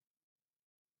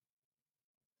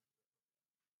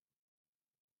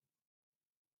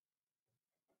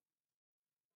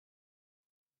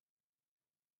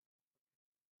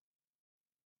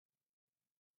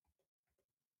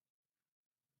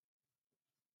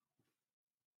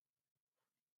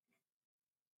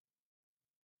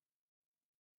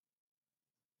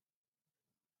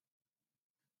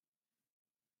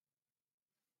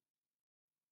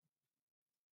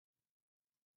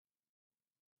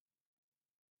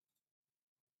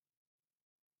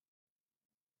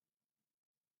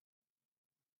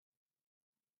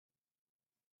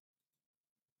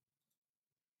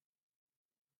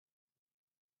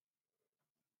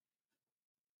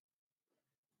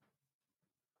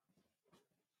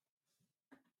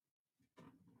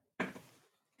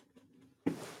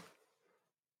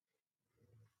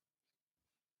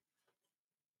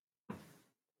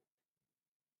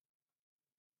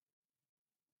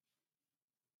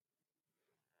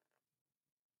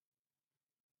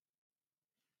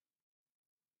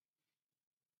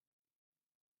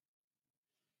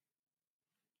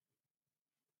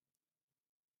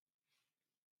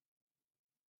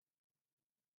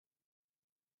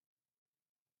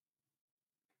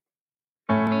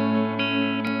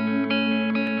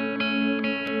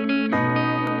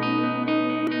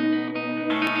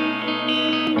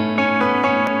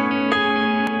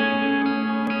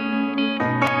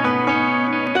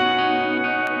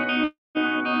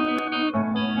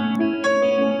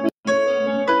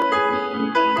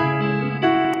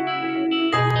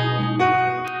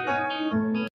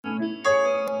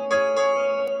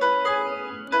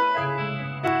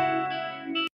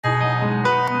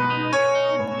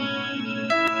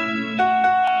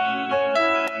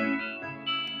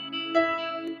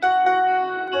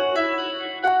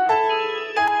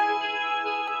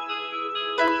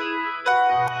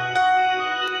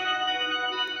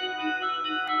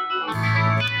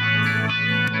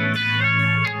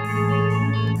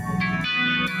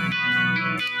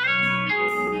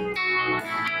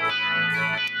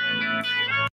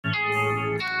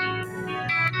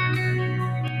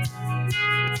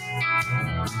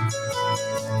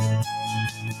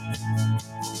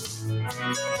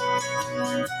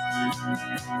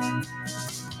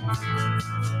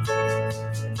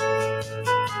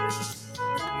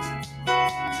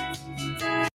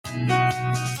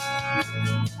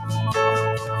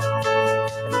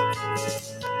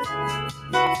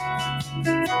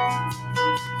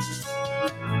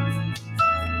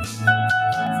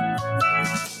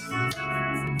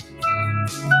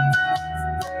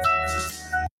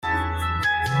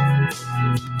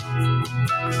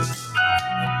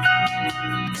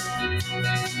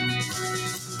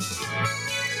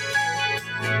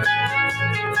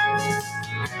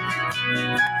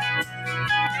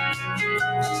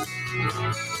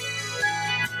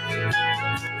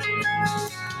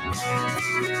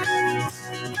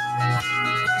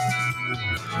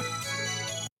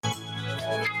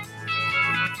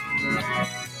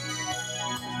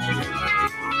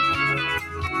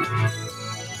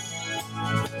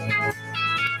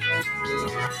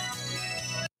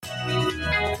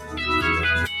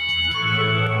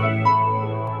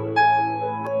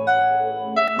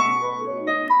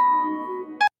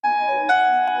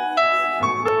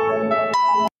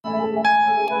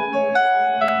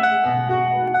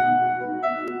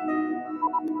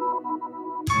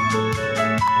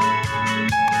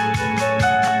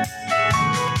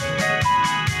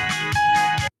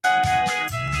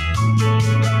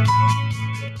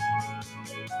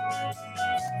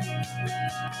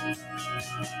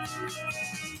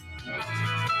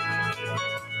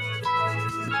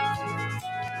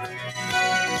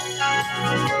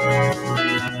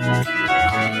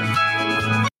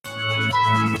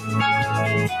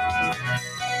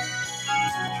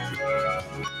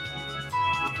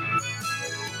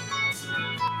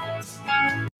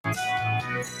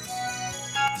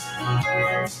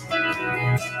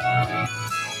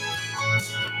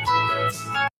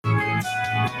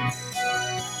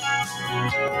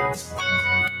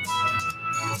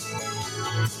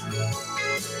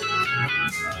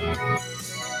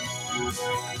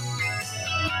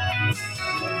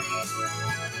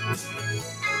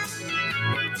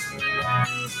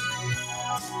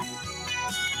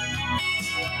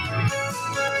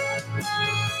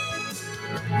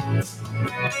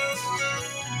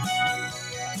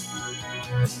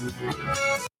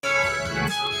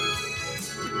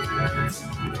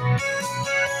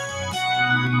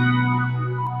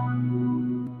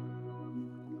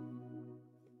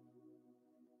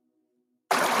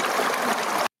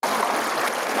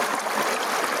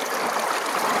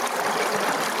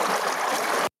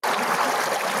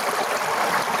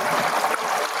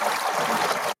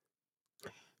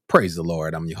Praise the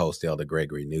Lord. I'm your host, Elder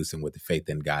Gregory Newsom with the Faith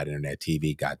in God Internet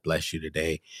TV. God bless you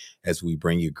today as we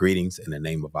bring you greetings in the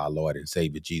name of our Lord and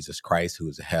Savior Jesus Christ, who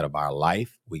is the head of our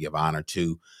life. We give honor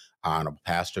to our honorable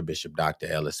pastor, Bishop Dr.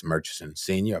 Ellis Murchison,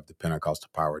 Sr. of the Pentecostal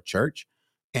Power Church,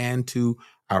 and to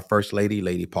our First Lady,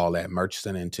 Lady Paulette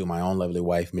Murchison, and to my own lovely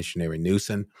wife, Missionary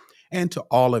Newsom, and to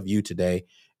all of you today.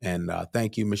 And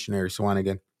thank you, Missionary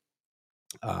Swanigan.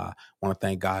 I want to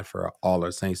thank God for all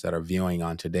our saints that are viewing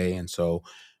on today. And so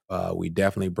we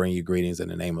definitely bring you greetings in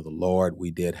the name of the Lord. We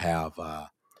did have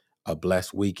a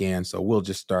blessed weekend. So we'll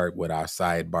just start with our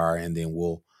sidebar and then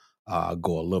we'll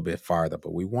go a little bit farther.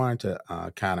 But we wanted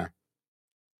to kind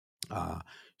of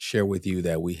share with you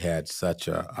that we had such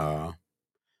a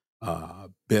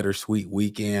bittersweet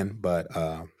weekend, but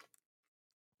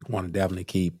want to definitely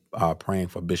keep praying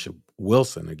for Bishop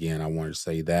Wilson. Again, I wanted to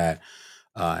say that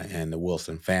and the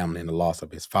Wilson family and the loss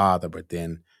of his father. But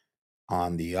then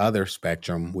on the other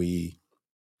spectrum, we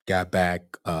got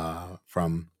back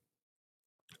from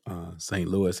St.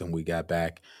 Louis and we got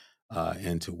back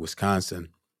into Wisconsin,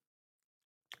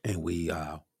 and we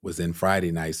was in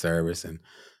Friday night service, and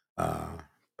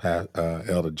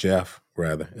Elder Jeff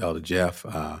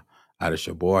out of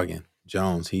Sheboygan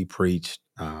Jones, he preached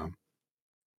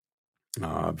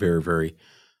very, very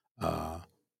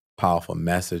powerful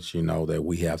message, that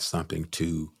we have something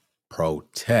to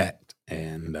protect.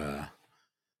 And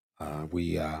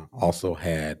we also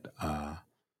had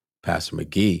Pastor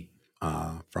McGee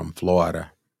from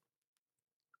Florida,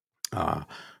 from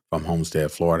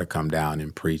Homestead, Florida, come down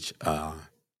and preach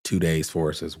 2 days for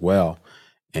us as well.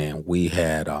 And we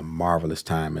had a marvelous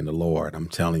time in the Lord. I'm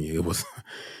telling you,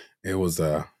 it was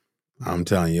a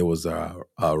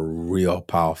real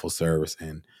powerful service,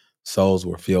 and souls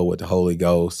were filled with the Holy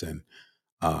Ghost, and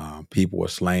people were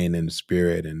slain in the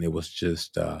Spirit, and it was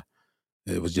just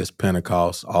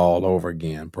Pentecost all over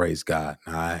again. Praise God.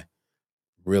 And I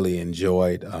really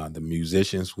enjoyed. The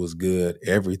musicians was good.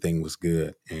 Everything was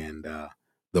good, and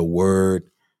the word,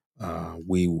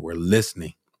 we were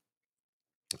listening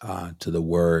to the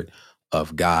word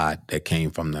of God that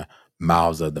came from the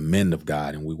mouths of the men of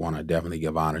God. And we want to definitely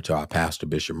give honor to our pastor,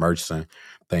 Bishop Murchison.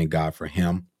 Thank God for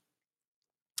him.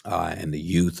 And the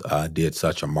youth did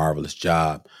such a marvelous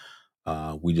job.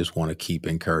 We just want to keep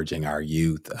encouraging our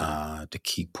youth to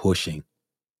keep pushing,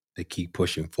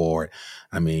 forward.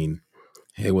 I mean,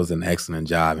 it was an excellent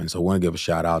job. And so I want to give a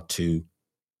shout out to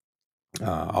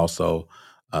also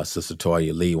Sister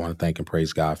Toya Lee. Want to thank and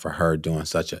praise God for her doing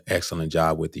such an excellent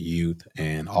job with the youth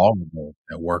and all of those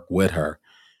that work with her.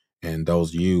 And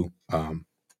those you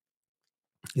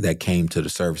that came to the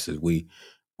services, we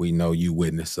know you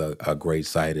witnessed a great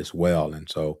sight as well. And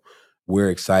so we're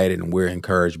excited and we're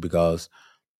encouraged because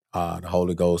the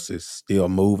Holy Ghost is still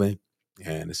moving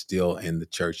and it's still in the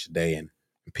church today, and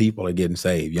people are getting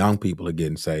saved. Young people are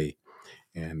getting saved,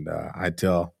 and I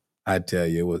tell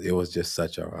you, it was just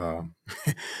such a.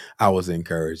 I was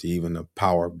encouraged. Even the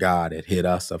power of God had hit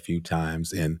us a few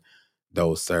times in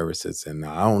those services, and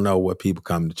I don't know what people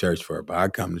come to church for, but I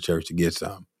come to church to get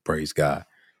some. Praise God,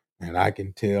 and I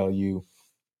can tell you,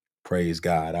 praise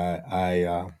God.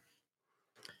 I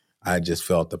just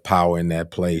felt the power in that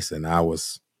place, and I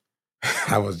was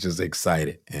I was just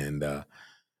excited, and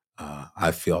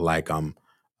I feel like I'm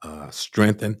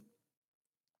strengthened,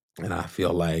 and I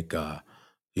feel like I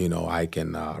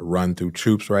can run through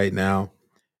troops right now,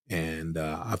 and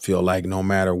I feel like no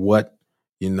matter what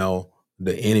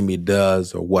the enemy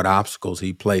does or what obstacles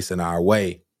he places in our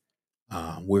way,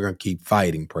 we're gonna keep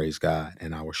fighting. Praise God!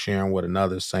 And I was sharing with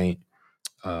another saint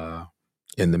uh,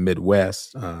 in the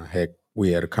Midwest.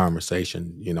 We had a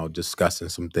conversation, discussing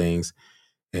some things,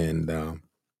 and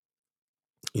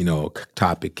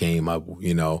topic came up.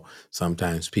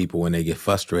 Sometimes people, when they get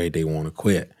frustrated, they want to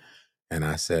quit. And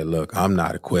I said, look, I'm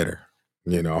not a quitter.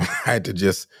 I had to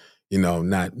just,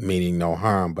 not meaning no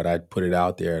harm, but I put it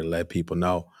out there and let people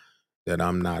know that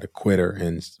I'm not a quitter.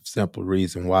 And simple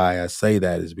reason why I say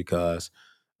that is because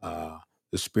uh,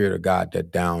 the Spirit of God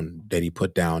that He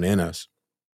put down in us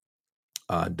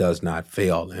does not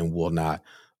fail and will not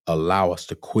allow us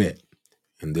to quit.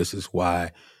 And this is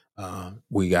why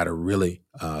we got to really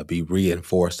be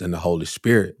reinforced in the Holy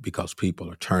Spirit, because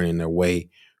people are turning their way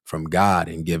from God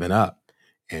and giving up.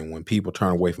 And when people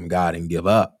turn away from God and give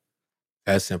up,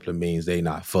 that simply means they're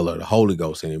not full of the Holy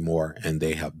Ghost anymore and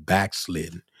they have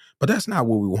backslidden. But that's not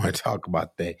what we want to talk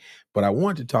about today. But I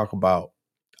want to talk about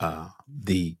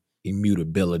the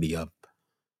immutability of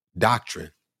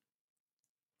doctrine.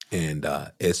 And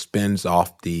it spins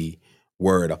off the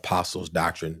word apostles'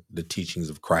 doctrine, the teachings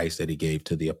of Christ that He gave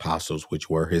to the apostles, which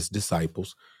were His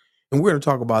disciples. And we're going to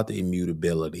talk about the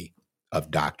immutability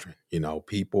of doctrine.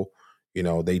 People,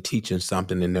 they teaching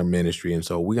something in their ministry. And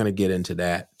so we're going to get into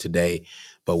that today.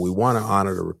 But we want to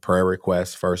honor the prayer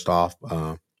requests. First off,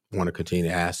 want to continue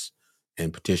to ask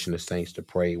and petition the saints to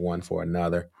pray one for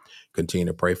another. Continue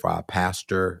to pray for our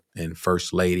pastor and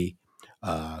first lady.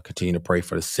 Continue to pray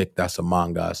for the sick that's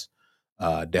among us.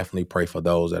 Definitely pray for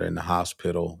those that are in the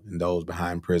hospital and those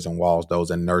behind prison walls,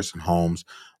 those in nursing homes,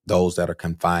 those that are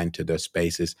confined to their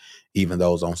spaces, even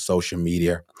those on social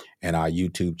media and our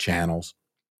YouTube channels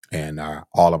and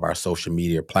all of our social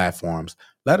media platforms.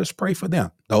 Let us pray for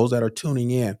them. Those that are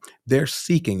tuning in, they're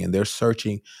seeking and they're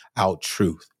searching out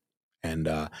truth. And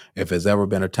if there's ever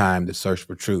been a time to search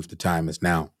for truth, the time is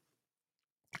now.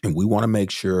 And we want to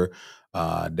make sure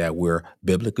that we're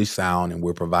biblically sound and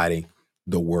we're providing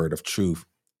the word of truth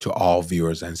to all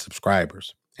viewers and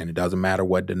subscribers. And it doesn't matter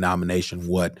what denomination,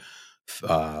 what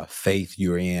faith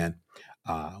you're in,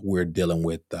 we're dealing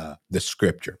with the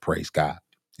scripture, praise God.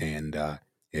 And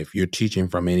if you're teaching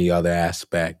from any other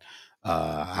aspect,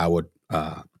 I would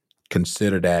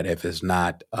consider that if it's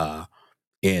not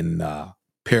in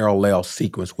parallel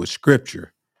sequence with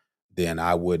scripture, then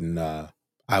I wouldn't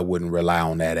rely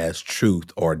on that as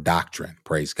truth or doctrine.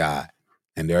 Praise God.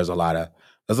 And there's a lot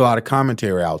of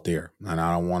commentary out there, and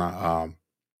I don't want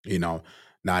to you know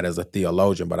not as a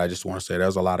theologian, but I just want to say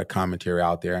there's a lot of commentary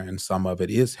out there, and some of it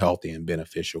is healthy and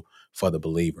beneficial for the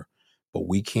believer. But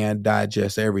we can't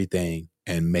digest everything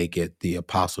and make it the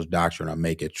apostles' doctrine or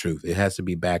make it truth. It has to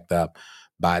be backed up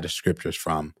by the scriptures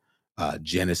from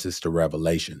Genesis to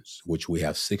Revelations, which we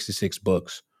have 66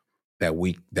 books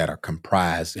that are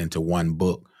comprised into one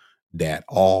book that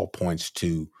all points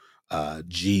to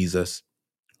Jesus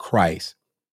Christ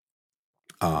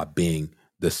being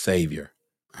the Savior,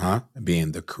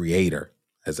 being the Creator.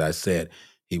 As I said,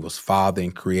 He was Father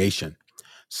in creation,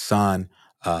 Son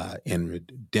in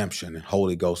redemption, and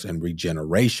Holy Ghost in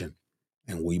regeneration.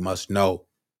 And we must know,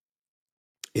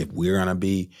 if we're going to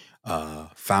be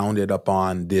founded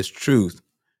upon this truth,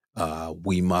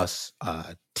 we must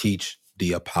teach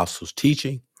the apostles'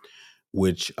 teaching,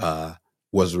 which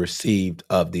was received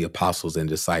of the apostles and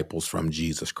disciples from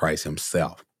Jesus Christ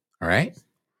himself. All right.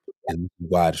 And this is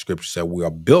why the scripture said we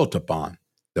are built upon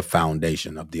the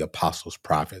foundation of the apostles,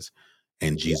 prophets,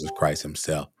 and Jesus Christ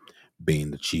himself being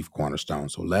the chief cornerstone.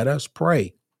 So let us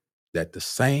pray that the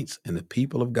saints and the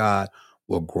people of God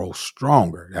will grow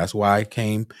stronger. That's why I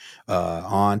came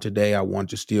on today. I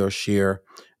want to still share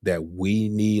that we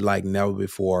need, like never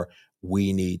before,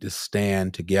 we need to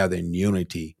stand together in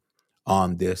unity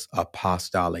on this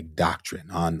apostolic doctrine,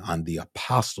 on the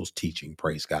apostles' teaching,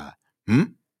 praise God.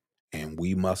 And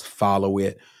we must follow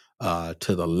it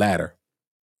to the letter,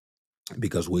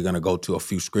 because we're going to go to a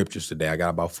few scriptures today. I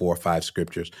got about 4 or 5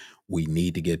 scriptures we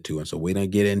need to get to. And so we're going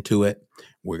to get into it.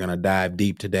 We're going to dive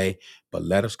deep today, but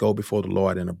let us go before the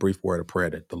Lord in a brief word of prayer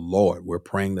that we're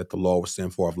praying that the Lord will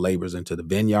send forth laborers into the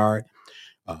vineyard.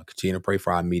 Continue to pray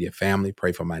for our immediate family.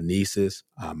 Pray for my nieces,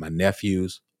 my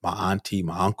nephews, my auntie,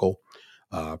 my uncle.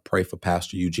 Pray for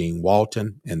Pastor Eugene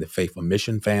Walton and the Faithful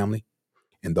Mission family,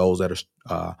 and those that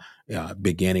are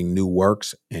beginning new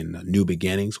works and new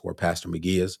beginnings, where Pastor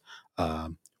McGee is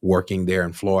working there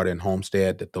in Florida and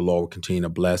Homestead, that the Lord will continue to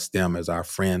bless them as our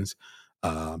friends,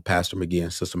 Pastor McGee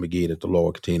and Sister McGee, that the Lord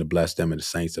will continue to bless them and the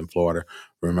saints in Florida.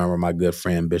 Remember my good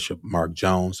friend, Bishop Mark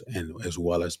Jones, and as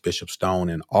well as Bishop Stone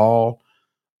and all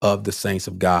of the saints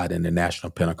of God in the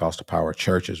National Pentecostal Power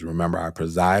Churches. Remember our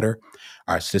presider,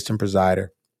 our assistant presider,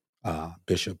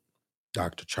 Bishop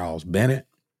Dr. Charles Bennett,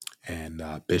 and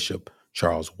Bishop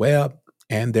Charles Webb,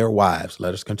 and their wives.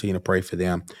 Let us continue to pray for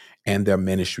them and their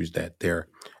ministries that they're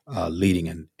leading,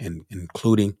 and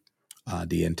including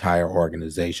the entire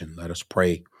organization. Let us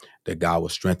pray that God will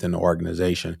strengthen the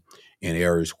organization in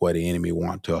areas where the enemy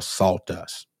want to assault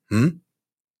us.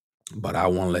 But I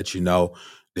want to let you know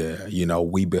that,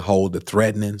 we behold the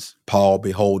threatenings. Paul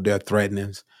behold their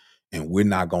threatenings, and we're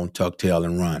not going to tuck tail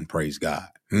and run. Praise God.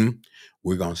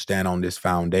 We're going to stand on this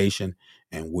foundation,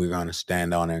 and we're going to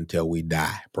stand on it until we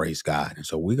die. Praise God. And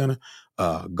so we're going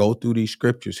to go through these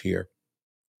scriptures here,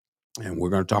 and we're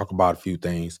going to talk about a few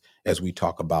things as we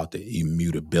talk about the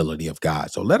immutability of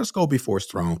God. So let us go before his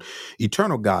throne.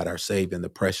 Eternal God, our Savior, in the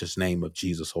precious name of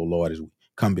Jesus, oh Lord, as we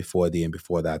come before thee and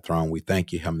before thy throne, we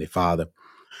thank you, Heavenly Father,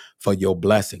 for your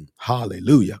blessing.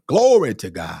 Hallelujah. Glory to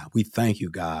God. We thank you,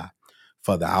 God,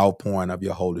 for the outpouring of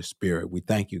your Holy Spirit. We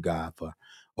thank you, God, for,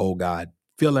 oh God,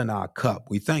 filling our cup.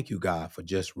 We thank you, God, for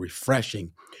just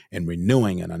refreshing and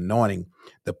renewing and anointing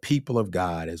the people of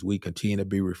God as we continue to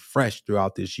be refreshed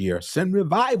throughout this year. Send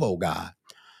revival, God.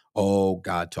 Oh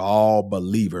God, to all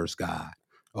believers, God.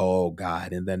 Oh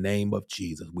God, in the name of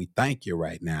Jesus, we thank you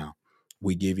right now.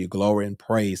 We give you glory and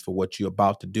praise for what you're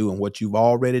about to do and what you've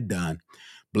already done.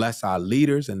 Bless our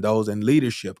leaders and those in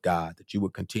leadership, God, that you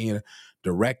would continue to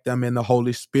direct them in the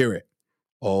Holy Spirit.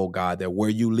 Oh God, that where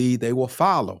you lead, they will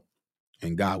follow.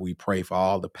 And God, we pray for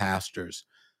all the pastors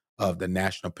of the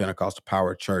National Pentecostal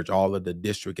Power Church, all of the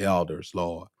district elders,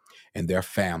 Lord, and their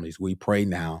families. We pray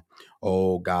now,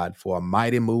 oh God, for a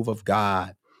mighty move of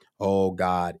God, oh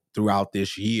God, throughout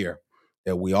this year,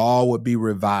 that we all would be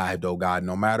revived, oh God,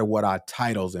 no matter what our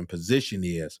titles and position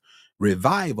is.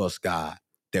 Revive us, God,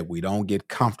 that we don't get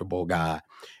comfortable, God,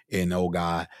 in, oh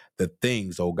God, the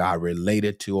things, oh God,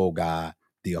 related to, oh God,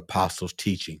 the apostles'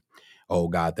 teaching. Oh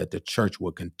God, that the church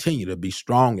will continue to be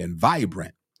strong and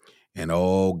vibrant. And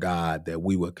oh God, that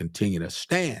we will continue to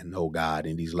stand, oh God,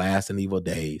 in these last and evil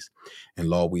days. And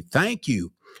Lord, we thank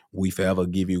you. We forever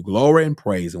give you glory and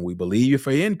praise, and we believe you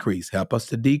for increase. Help us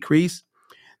to decrease,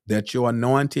 that your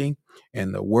anointing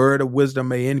and the word of wisdom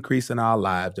may increase in our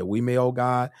lives, that we may, oh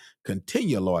God,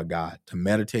 continue, Lord God, to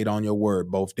meditate on your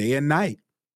word both day and night,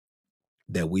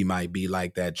 that we might be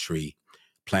like that tree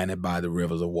planted by the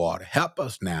rivers of water. Help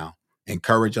us now,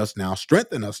 encourage us now,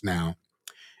 strengthen us now.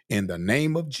 In the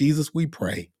name of Jesus, we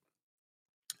pray,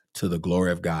 to the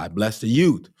glory of God. Bless the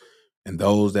youth and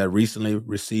those that recently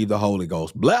received the Holy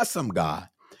Ghost. Bless them, God.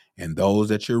 And those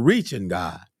that you're reaching,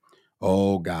 God.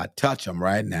 Oh, God, touch them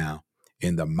right now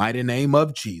in the mighty name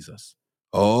of Jesus.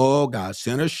 Oh, God,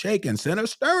 send a shaking, send a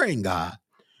stirring, God.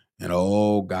 And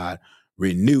oh, God,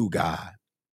 renew, God.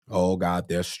 Oh, God,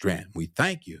 their strength. We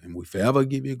thank you, and we forever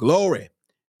give you glory.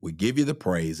 We give you the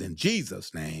praise in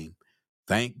Jesus' name.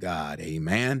 Thank God.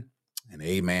 Amen and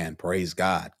amen. Praise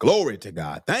God. Glory to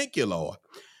God. Thank you, Lord.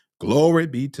 Glory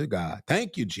be to God.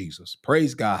 Thank you, Jesus.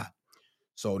 Praise God.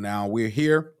 So now we're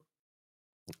here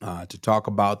to talk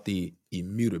about the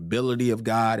immutability of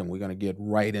God, and we're going to get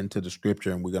right into the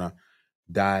scripture, and we're going to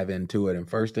dive into it. And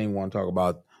first thing we want to talk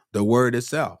about the word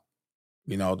itself.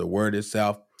 The word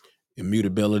itself,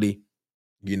 immutability,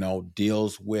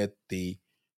 deals with the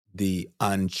the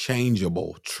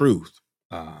unchangeable truth.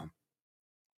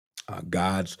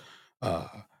 God's uh,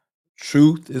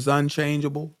 truth is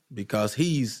unchangeable because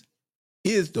He's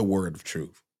is the word of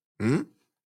truth. Hmm?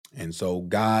 And so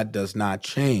God does not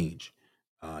change.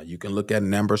 You can look at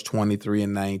Numbers 23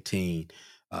 and 19.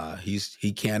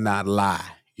 He cannot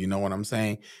lie. You know what I'm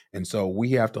saying? And so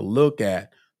we have to look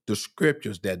at the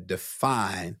scriptures that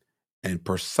define and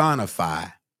personify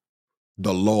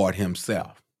the Lord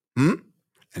Himself. Hmm?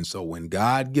 And so when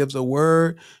God gives a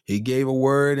word, He gave a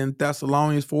word in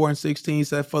Thessalonians 4 and 16,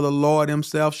 said, "For the Lord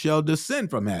Himself shall descend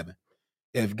from heaven."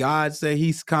 If God say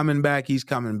He's coming back, He's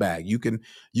coming back. You can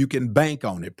bank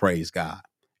on it, praise God.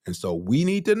 And so we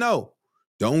need to know.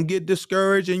 Don't get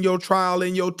discouraged in your trial,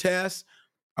 in your test.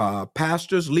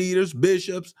 Pastors, leaders,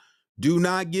 bishops, do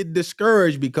not get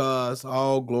discouraged because,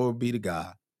 oh, glory be to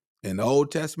God. In the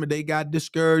Old Testament, they got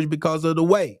discouraged because of the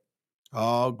way.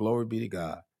 Oh, glory be to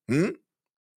God.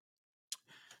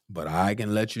 But I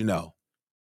can let you know,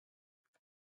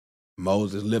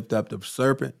 Moses lifted up the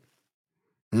serpent,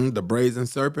 the brazen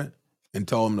serpent, and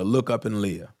told him to look up and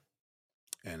live.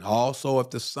 And also, if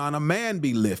the Son of Man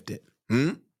be lifted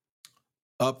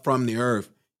up from the earth,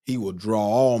 He will draw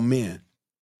all men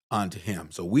unto Him.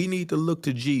 So we need to look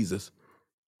to Jesus,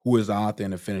 who is the author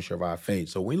and the finisher of our faith.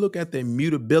 So when we look at the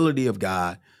immutability of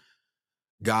God,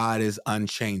 God is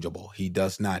unchangeable. He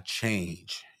does not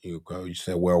change. You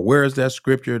say, well, where is that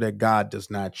scripture that God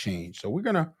does not change? So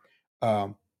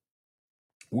um,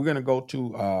 we're gonna go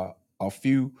to a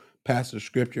few passages of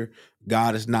scripture.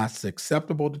 God is not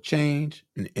susceptible to change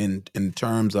in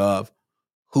terms of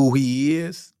who He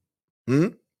is, hmm?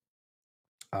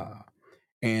 uh,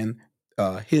 and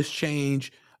His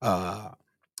change.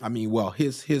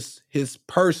 His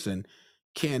person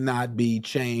cannot be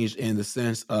changed in the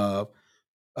sense of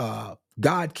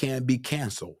God can't be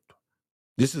canceled.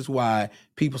 This is why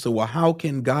people say, well, how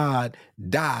can God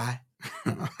die?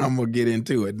 I'm going to get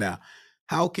into it now.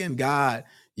 How can God,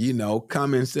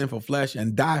 come in sinful flesh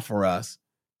and die for us?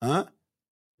 Huh?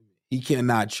 He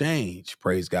cannot change,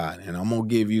 praise God. And I'm going to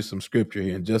give you some scripture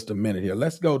here in just a minute here.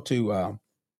 Let's go to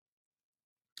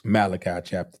Malachi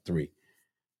chapter 3.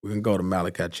 We can go to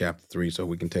Malachi chapter 3 so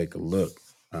we can take a look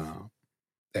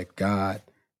that God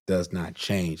does not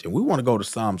change. And we want to go to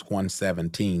Psalms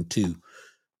 117 too.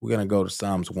 We're going to go to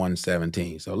Psalms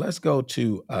 117. So let's go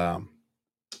to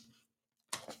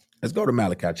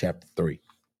Malachi chapter 3.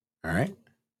 All right.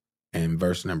 And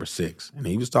verse number 6. And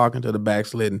he was talking to the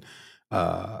backslidden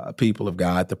people of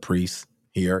God, the priests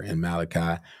here in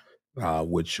Malachi,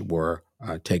 which were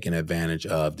taking advantage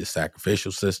of the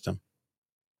sacrificial system.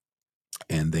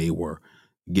 And they were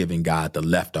giving God the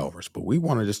leftovers. But we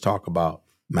want to just talk about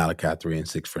Malachi 3 and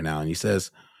 6 for now. And he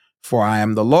says, "For I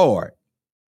am the Lord."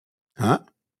 Huh?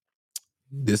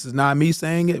 This is not me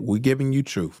saying it. We're giving you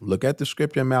truth. Look at the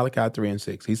scripture in Malachi 3 and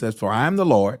 6. He says, "For I am the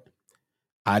Lord,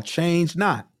 I change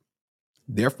not.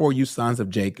 Therefore, you sons of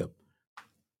Jacob,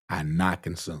 I not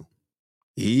consumed.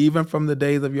 Even from the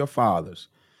days of your fathers,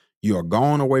 you are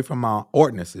gone away from my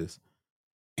ordinances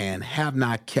and have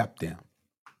not kept them."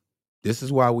 This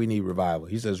is why we need revival.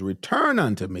 He says, "Return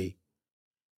unto me,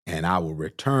 and I will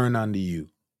return unto you,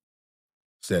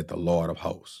 said the Lord of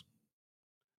hosts.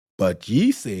 But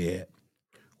ye said,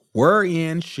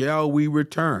 wherein shall we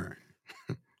return?"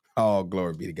 Oh,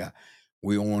 glory be to God.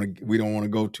 We don't want to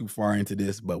go too far into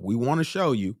this, but we want to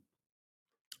show you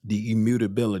the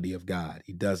immutability of God.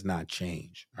 He does not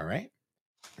change. All right.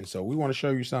 And so we want to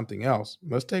show you something else.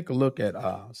 Let's take a look at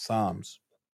Psalms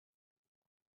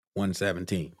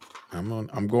 117.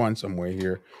 I'm going somewhere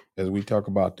here as we talk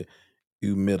about the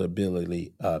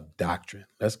immutability of doctrine.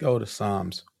 Let's go to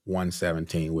Psalms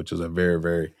 117, which is a very,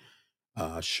 very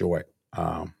short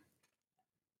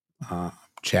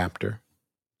chapter.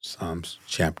 Psalms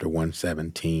chapter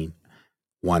 117,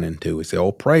 1 and 2. It says,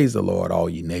 "Oh, praise the Lord, all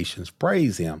ye nations.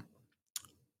 Praise Him,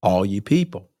 all ye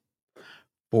people.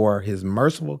 For His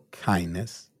merciful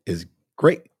kindness is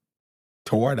great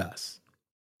toward us,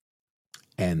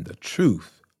 and the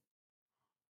truth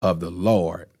of the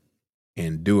Lord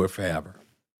endure forever."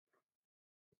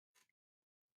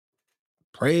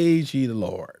 Praise ye the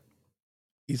Lord.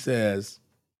 He says,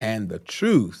 and the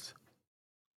truth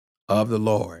of the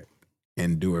Lord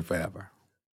endure forever.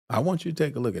 I want you to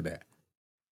take a look at that.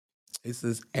 It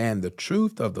says, and the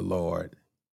truth of the Lord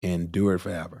endure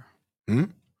forever.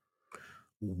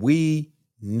 We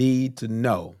need to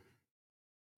know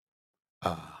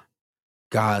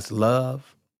God's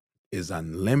love is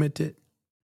unlimited,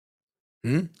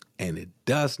 and it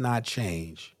does not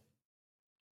change,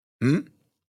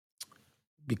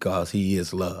 because He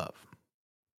is love.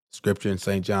 Scripture in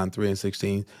St. John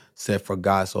 3:16 said, "For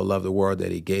God so loved the world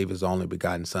that he gave his only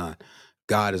begotten son."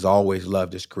 God has always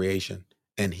loved his creation,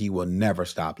 and he will never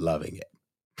stop loving it.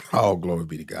 Oh, glory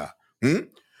be to God.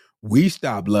 We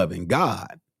stop loving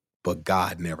God, but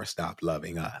God never stopped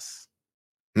loving us.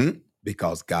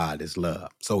 Because God is love.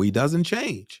 So he doesn't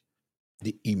change.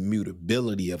 The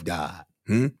immutability of God.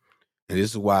 And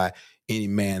this is why any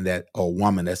man that or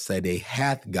woman that say they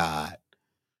hath God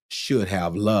should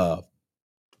have love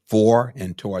for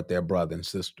and toward their brother and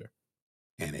sister.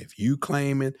 And if you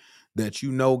claiming that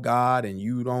you know God and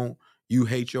you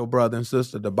hate your brother and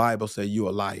sister, the Bible says you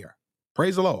a liar.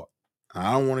 Praise the Lord.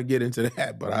 I don't want to get into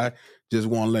that, but I just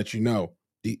want to let you know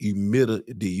the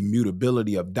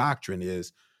immutability of doctrine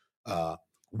is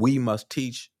we must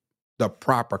teach the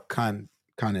proper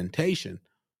connotation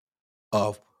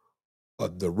of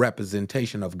the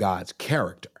representation of God's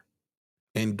character.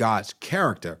 And God's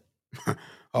character,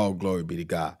 oh, glory be to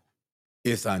God,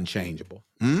 it's unchangeable.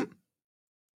 And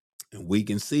we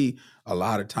can see a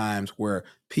lot of times where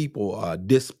people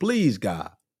displease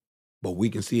God. But we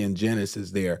can see in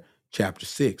Genesis there, chapter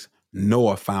 6,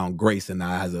 Noah found grace in the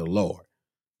eyes of the Lord.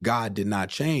 God did not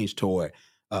change toward,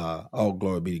 oh,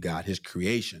 glory be to God, his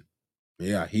creation.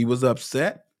 Yeah, he was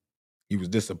upset. He was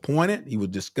disappointed. He was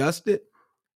disgusted,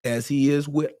 as he is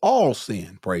with all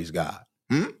sin, praise God.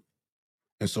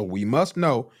 And so we must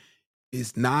know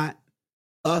it's not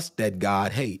us that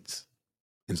God hates.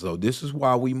 And so this is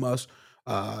why we must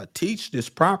teach this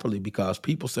properly, because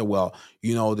people say, well,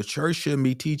 the church shouldn't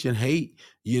be teaching hate.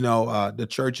 The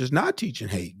church is not teaching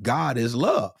hate. God is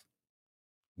love.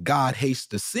 God hates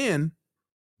the sin,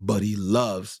 but he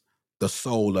loves the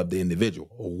soul of the individual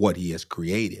or what he has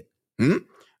created. And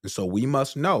so we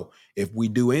must know if we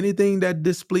do anything that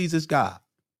displeases God,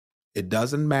 it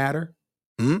doesn't matter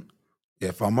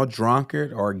if I'm a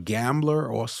drunkard or a gambler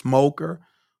or a smoker,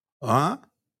 or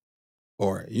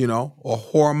a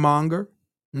whoremonger,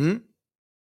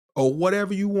 or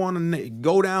whatever you want to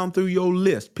go down through your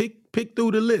list. Pick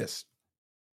through the list.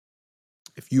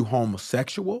 If you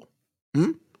homosexual,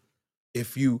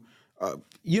 if you,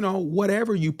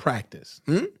 whatever you practice,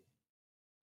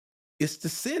 it's the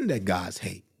sin that God's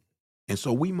hate. And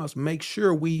so we must make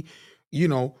sure we,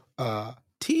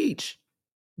 teach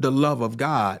the love of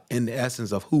God in the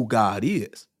essence of who God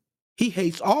is. He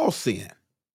hates all sin.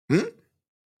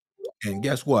 And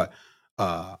guess what?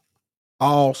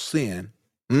 All sin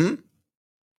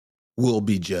will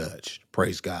be judged.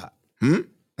 Praise God. And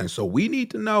so we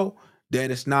need to know that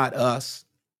it's not us,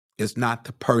 it's not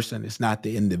the person, it's not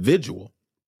the individual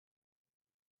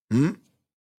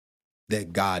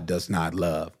that God does not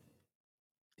love.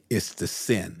 It's the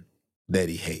sin that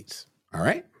he hates. All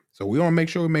right. So we want to make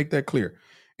sure we make that clear.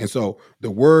 And so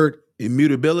the word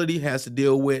immutability has to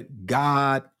deal with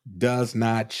God does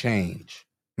not change.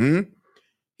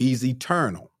 He's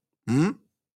eternal.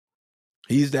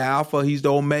 He's the Alpha, he's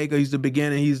the Omega, he's the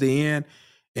beginning, he's the end.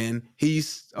 And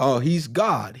he's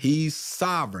God. He's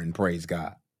sovereign, praise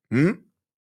God. In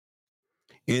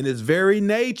his very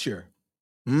nature,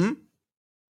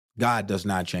 God does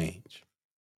not change.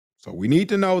 So we need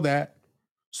to know that.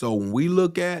 So when we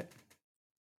look at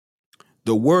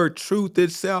the word truth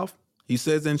itself, he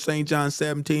says in St. John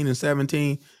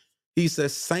 17:17, he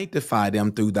says, sanctify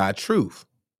them through thy truth.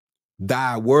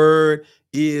 Thy word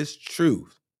is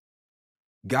truth.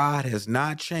 God has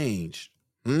not changed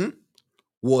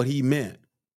what he meant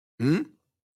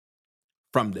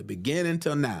from the beginning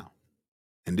till now.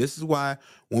 And this is why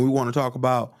when we want to talk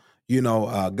about,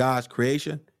 God's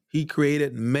creation, he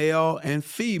created male and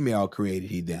female created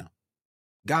he them.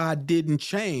 God didn't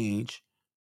change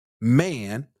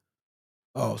man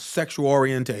sexual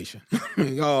orientation.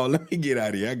 Oh, let me get out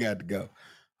of here. I got to go.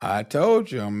 I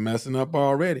told you I'm messing up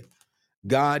already.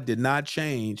 God did not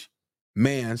change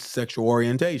man's sexual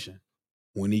orientation.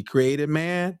 When he created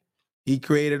man, he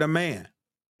created a man.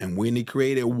 And when he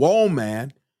created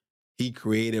woman, he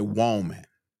created woman.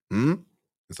 And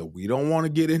so we don't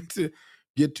want to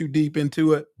get too deep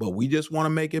into it, but we just want to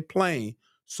make it plain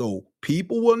so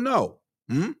people will know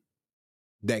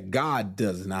that God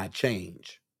does not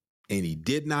change. And he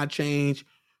did not change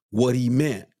what he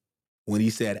meant when he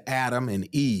said Adam and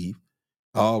Eve,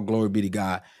 all glory be to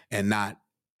God, and not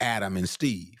Adam and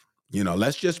Steve.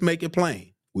 Let's just make it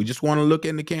plain. We just want to look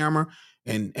in the camera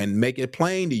and make it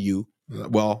plain to you.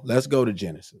 Well, let's go to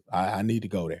Genesis. I need to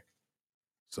go there.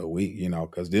 So we,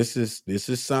 because this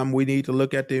is something we need to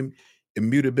look at the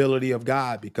immutability of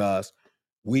God, because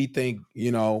we think,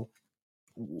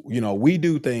 we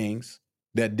do things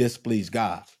that displease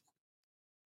God.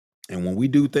 And when we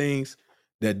do things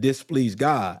that displease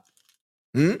God,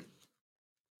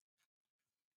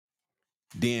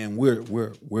 then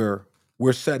we're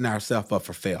setting ourselves up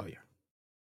for failure.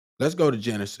 Let's go to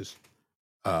Genesis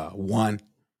 1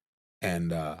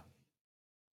 and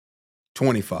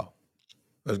 24.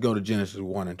 Let's go to Genesis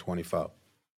 1 and 24.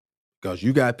 Because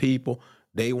you got people,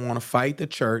 they want to fight the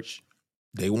church.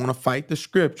 They want to fight the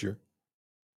scripture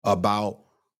about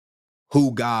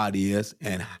who God is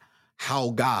and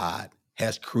how God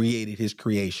has created his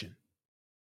creation.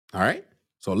 All right?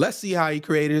 So let's see how he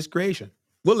created his creation.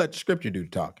 We'll let the scripture do the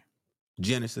talking.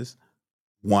 Genesis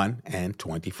 1 and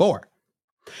 24.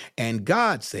 And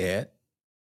God said,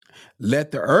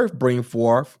 let the earth bring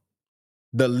forth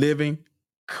the living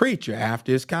creature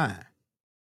after his kind.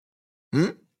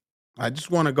 I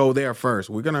just want to go there first.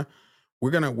 We're gonna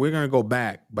go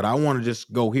back, but I want to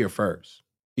just go here first.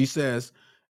 He says,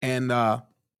 and God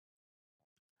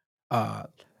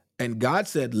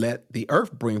said, let the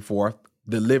earth bring forth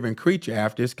the living creature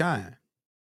after his kind.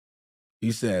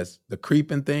 He says, the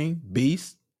creeping thing,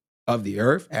 beast of the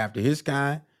earth after his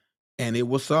kind, and it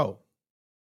was so.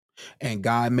 And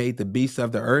God made the beasts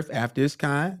of the earth after his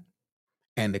kind,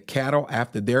 and the cattle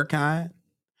after their kind,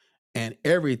 and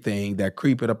everything that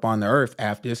creepeth upon the earth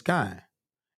after his kind.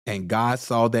 And God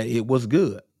saw that it was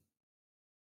good.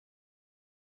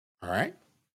 All right.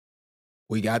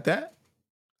 We got that?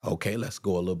 Okay, let's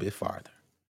go a little bit farther.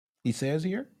 He says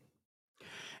here,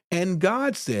 and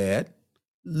God said,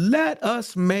 let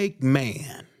us make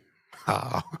man.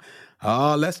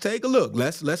 Let's take a look.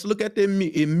 Let's look at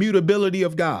the immutability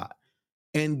of God.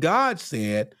 And God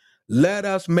said, let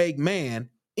us make man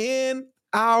in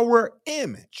our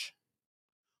image.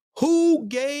 Who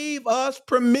gave us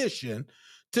permission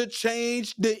to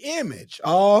change the image?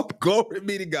 Oh, glory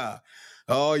be to God.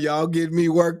 Oh, y'all get me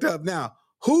worked up now.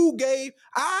 Who gave?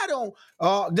 I don't,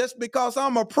 just because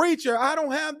I'm a preacher, I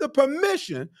don't have the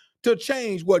permission to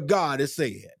change what God has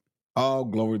said. Oh,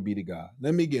 glory be to God.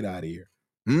 Let me get out of here.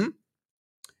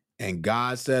 And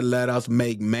God said, let us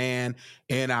make man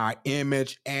in our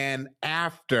image and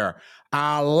after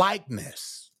our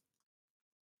likeness.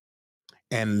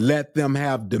 And let them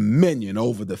have dominion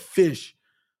over the fish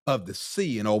of the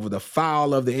sea and over the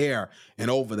fowl of the air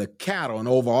and over the cattle and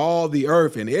over all the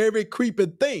earth and every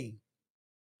creeping thing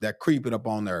that creepeth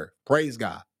upon the earth. Praise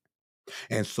God.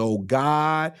 And so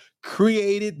God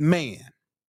created man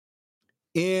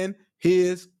in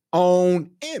his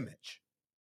own image.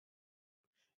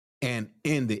 And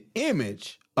in the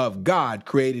image of God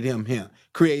created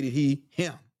he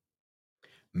him.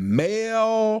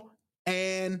 Male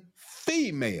and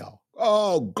female.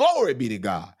 Oh, glory be to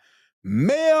God.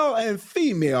 Male and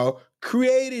female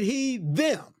created he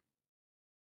them.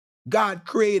 God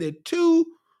created two,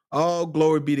 oh,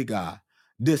 glory be to God,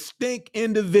 distinct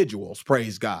individuals,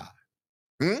 praise God.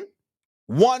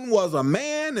 One was a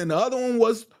man and the other one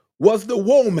was the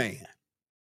woman.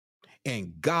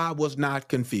 And God was not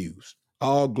confused.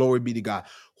 Oh, glory be to God.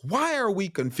 Why are we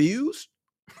confused?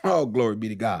 Oh, glory be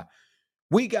to God.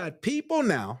 We got people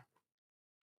now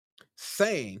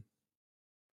saying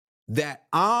that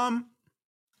I'm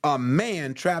a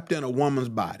man trapped in a woman's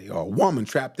body or a woman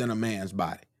trapped in a man's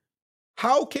body.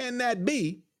 How can that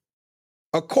be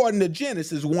according to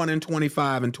Genesis 1 and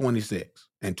 25 and 26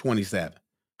 and 27?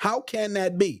 How can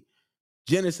that be?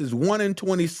 Genesis 1 and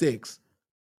 26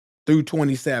 through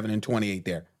 27 and 28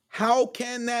 there. How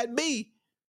can that be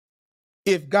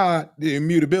if God, the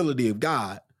immutability of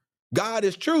God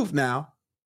is truth now.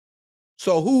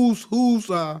 So who's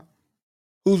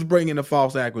bringing the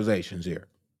false accusations here?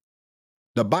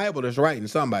 The Bible is right and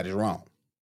somebody's wrong.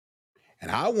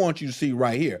 And I want you to see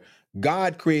right here,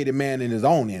 God created man in his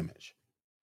own image.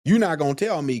 You're not going to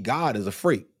tell me God is a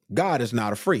freak. God is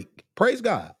not a freak. Praise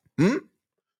God.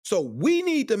 So we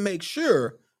need to make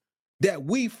sure that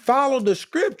we follow the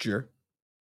scripture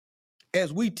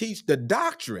as we teach the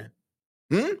doctrine.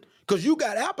 Because you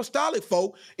got apostolic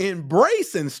folk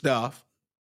embracing stuff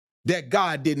that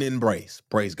God didn't embrace.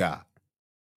 Praise God.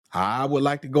 I would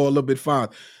like to go a little bit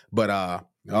farther, but I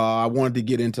wanted to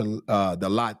get into the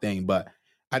Lot thing, but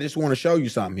I just want to show you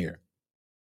something here.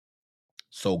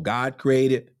 So God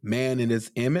created man in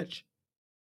his image,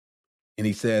 and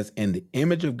he says, in the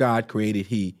image of God created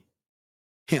he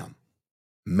him.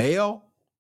 Male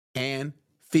and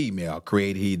female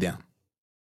created he them.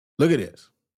 Look at this.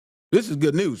 This is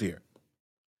good news here.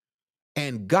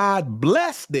 And God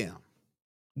blessed them.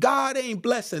 God ain't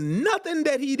blessing nothing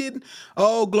that he didn't,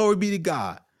 oh, glory be to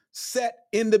God, set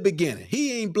in the beginning.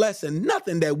 He ain't blessing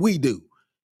nothing that we do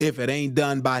if it ain't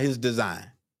done by his design.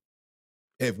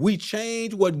 If we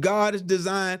change what God has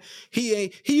designed,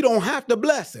 he don't have to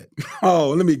bless it.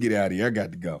 Oh, let me get out of here. I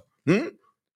got to go.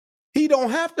 He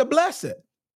don't have to bless it.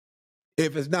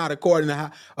 if it's not according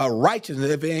to how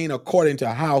righteousness, if it ain't according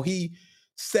to how he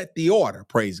set the order,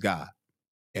 praise God.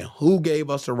 And who gave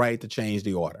us the right to change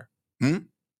the order?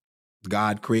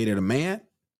 God created a man,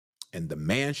 and the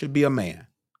man should be a man.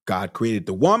 God created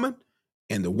the woman,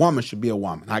 and the woman should be a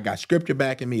woman. I got scripture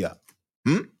backing me up.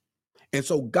 And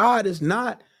so God is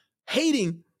not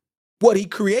hating what he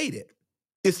created.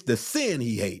 It's the sin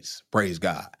he hates, praise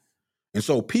God. And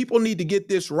so people need to get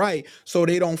this right so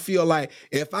they don't feel like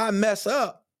if I mess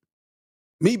up,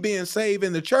 me being saved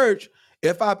in the church,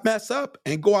 if I mess up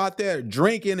and go out there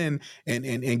drinking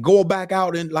and go back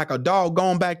out and like a dog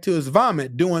going back to his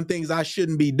vomit, doing things I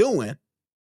shouldn't be doing,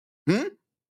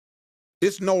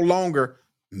 it's no longer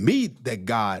me that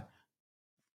God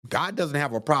doesn't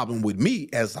have a problem with me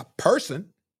as a person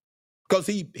because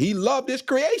he loved his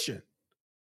creation.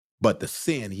 But the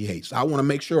sin he hates. I want to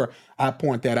make sure I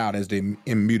point that out as the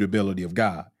immutability of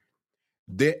God.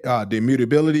 The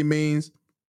immutability means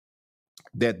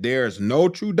that there is no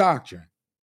true doctrine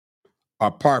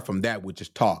apart from that which is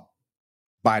taught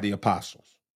by the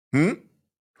apostles.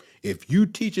 If you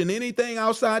teaching anything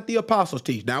outside the apostles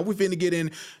teach, now we're finna get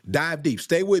in, dive deep.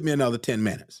 Stay with me another 10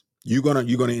 minutes. You're gonna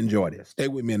enjoy this. Stay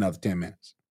with me another 10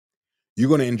 minutes.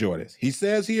 You're gonna enjoy this. He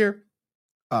says here,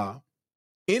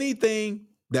 anything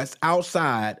that's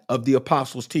outside of the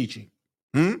apostles' teaching.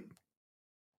 We're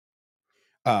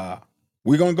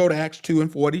gonna go to Acts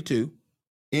 2:42.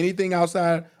 Anything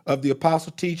outside of the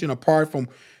apostle teaching, apart from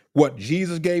what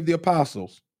Jesus gave the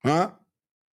apostles,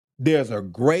 there's a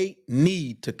great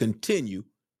need to continue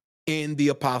in the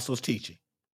apostles' teaching.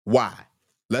 Why?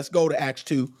 Let's go to Acts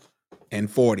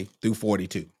 2:40 through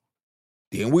 42.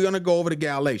 Then we're gonna go over to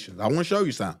Galatians. I want to show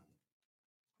you something.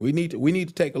 We need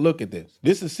to take a look at this.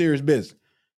 This is serious business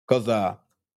because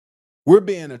we're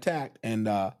being attacked, and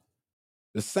the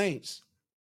saints,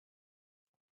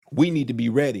 we need to be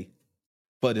ready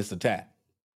for this attack.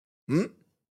 And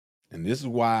this is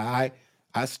why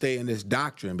I stay in this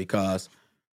doctrine, because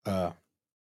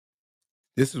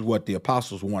this is what the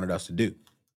apostles wanted us to do.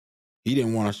 He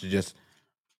didn't want us to just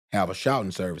have a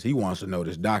shouting service. He wants us to know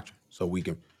this doctrine so we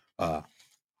can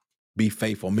be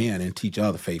faithful men and teach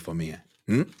other faithful men.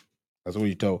 That's what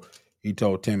he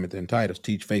told Timothy and Titus,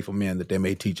 teach faithful men that they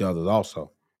may teach others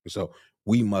also. And so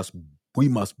we must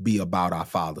be about our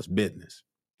Father's business.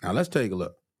 Now let's take a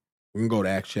look. We can go to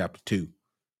Acts chapter 2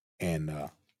 and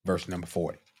verse number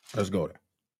 40. Let's go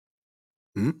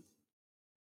there.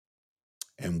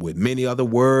 And with many other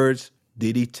words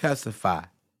did he testify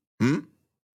and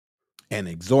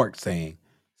exhort, saying,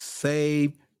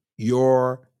 save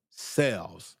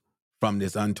yourselves from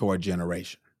this untoward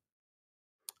generation.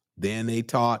 Then they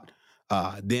taught,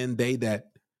 then they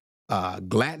that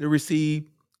gladly received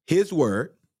his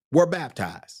word were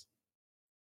baptized.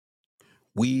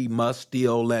 We must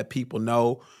still let people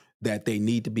know that they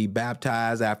need to be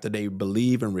baptized after they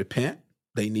believe and repent.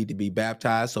 They need to be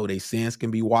baptized so their sins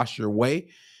can be washed away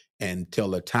until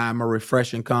the time of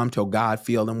refreshing comes, till God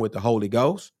fill them with the Holy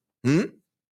Ghost.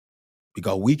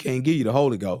 Because we can't give you the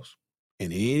Holy Ghost.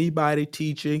 And anybody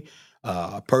teaching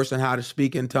a person how to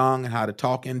speak in tongue and how to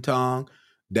talk in tongue,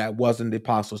 that wasn't the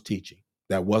apostles' teaching.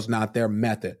 That was not their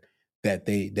method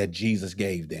that Jesus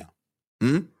gave them.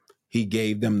 He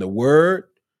gave them the word,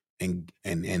 and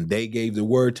they gave the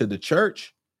word to the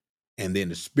church, and then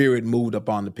the Spirit moved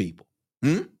upon the people.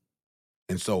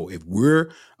 And so if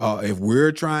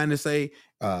we're trying to say,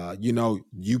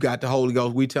 you got the Holy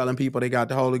Ghost, we telling people they got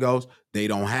the Holy Ghost, they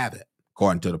don't have it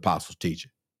according to the apostles'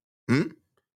 teaching.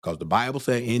 Because the Bible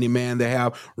said any man that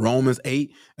have Romans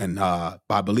 8 and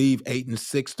I believe 8 and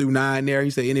 6 through 9 there, he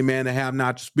said any man that have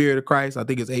not the Spirit of Christ, I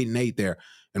think it's 8 and 8 there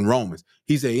in Romans.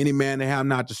 He said any man that have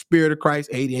not the Spirit of Christ,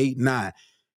 8 and 9,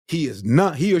 he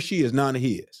or she is none of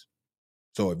his.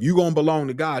 So if you're going to belong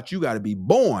to God, you got to be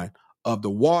born of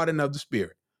the water and of the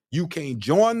Spirit. You can't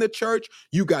join the church.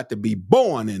 You got to be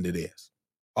born into this.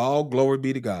 All glory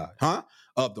be to God.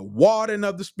 Of the water and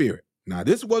of the Spirit. Now,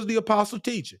 this was the apostle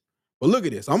teaching. But look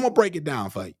at this. I'm going to break it down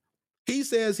for you. He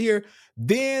says here,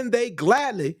 then they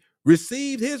gladly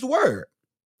received his word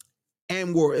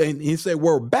and he said,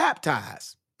 were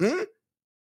baptized.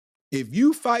 If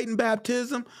you fighting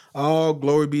baptism, all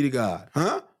glory be to God.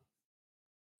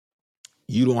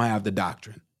 You don't have the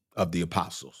doctrine of the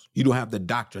apostles. You don't have the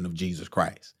doctrine of Jesus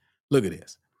Christ. Look at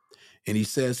this. And he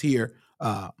says here,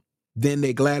 then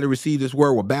they gladly received his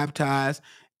word, were baptized,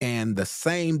 and the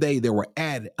same day there were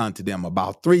added unto them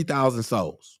about 3,000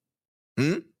 souls.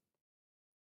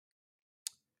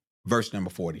 Verse number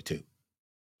 42.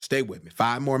 Stay with me.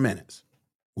 5 more minutes.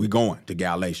 We're going to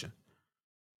Galatians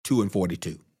 2 and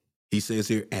 42. He says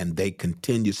here, and they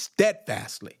continued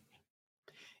steadfastly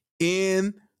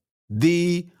in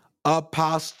the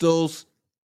apostles'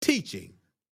 teaching,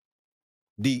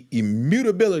 the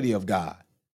immutability of God.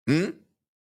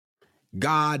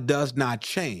 God does not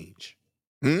change.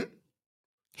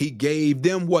 He gave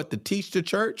them what to teach the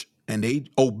church, and they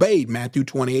obeyed Matthew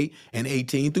 28 and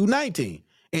 18 through 19.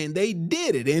 And they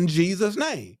did it in Jesus'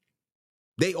 name.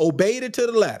 They obeyed it to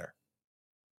the letter.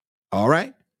 All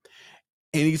right?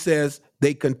 And he says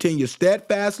they continue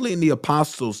steadfastly in the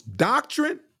apostles'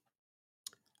 doctrine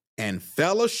and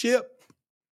fellowship.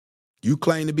 You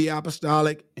claim to be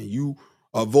apostolic and you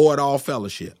avoid all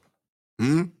fellowship.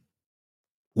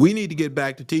 We need to get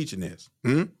back to teaching this.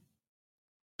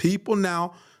 People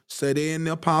now say they're in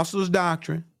the apostles'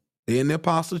 doctrine, they're in the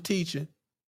apostles' teaching,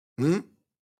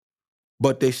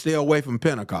 but they stay away from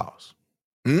Pentecost.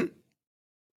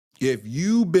 If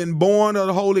you've been born of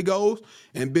the Holy Ghost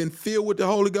and been filled with the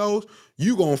Holy Ghost,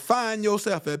 you're going to find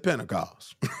yourself at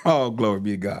Pentecost. Oh, glory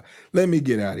be to God. Let me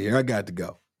get out of here. I got to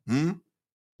go.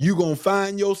 You're going to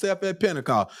find yourself at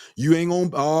Pentecost. You ain't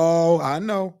going to, I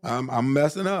know, I'm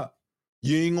messing up.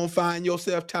 You ain't going to find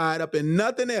yourself tied up in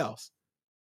nothing else,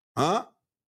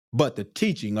 but the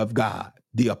teaching of God,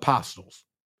 the apostles,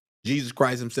 Jesus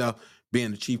Christ himself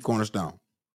being the chief cornerstone.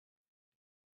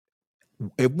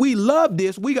 If we love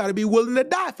this, we got to be willing to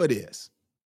die for this.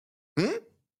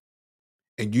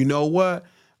 And you know what?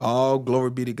 Oh,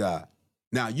 glory be to God.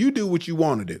 Now you do what you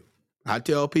want to do. I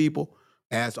tell people,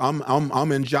 as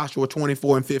I'm in Joshua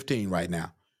 24 and 15 right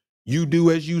now. You do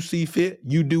as you see fit.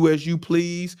 You do as you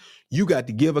please. You got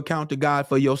to give account to God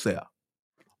for yourself.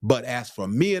 But as for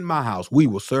me and my house, we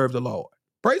will serve the Lord.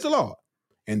 Praise the Lord.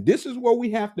 And this is where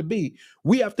we have to be.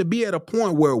 We have to be at a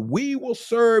point where we will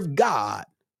serve God,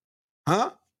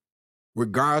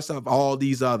 regardless of all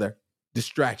these other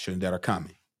distractions that are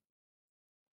coming.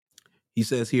 He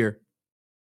says here,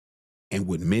 and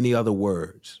with many other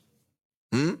words.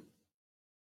 The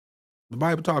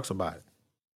Bible talks about it.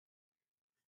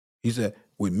 He said,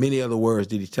 with many other words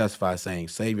did he testify, saying,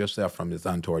 save yourself from this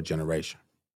untoward generation.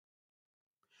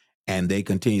 And they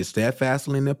continue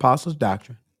steadfastly in the apostles'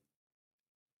 doctrine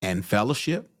and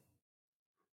fellowship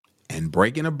and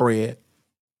breaking of bread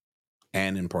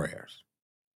and in prayers.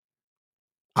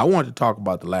 I wanted to talk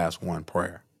about the last one,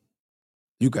 prayer.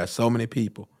 You got so many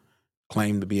people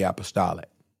claim to be apostolic.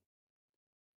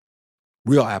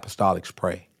 Real apostolics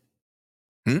pray.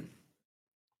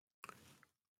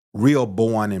 Real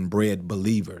born and bred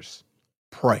believers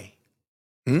pray.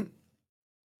 And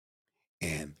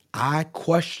I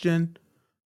question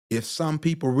if some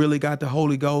people really got the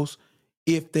Holy Ghost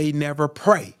if they never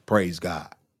pray. Praise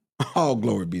God. Oh,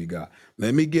 glory be to God.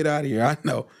 Let me get out of here. I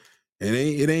know I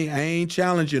ain't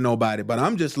challenging nobody, but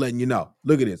I'm just letting you know.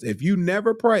 Look at this. If you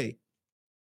never pray,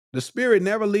 the Spirit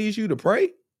never leads you to pray.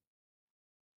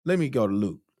 Let me go to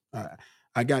Luke.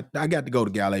 I got to go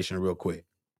to Galatians real quick.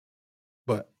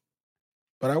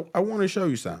 But I want to show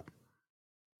you something.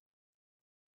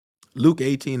 Luke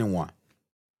 18 and 1.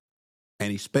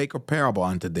 And he spake a parable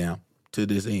unto them to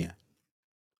this end.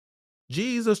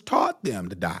 Jesus taught them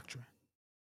the doctrine.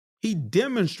 He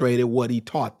demonstrated what he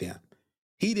taught them.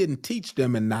 He didn't teach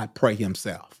them and not pray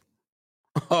himself.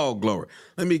 Oh, glory.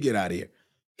 Let me get out of here.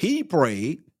 He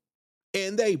prayed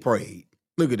and they prayed.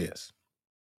 Look at this.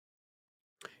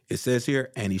 It says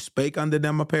here, and he spake unto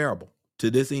them a parable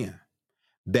to this end,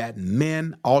 that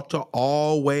men ought to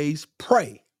always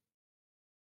pray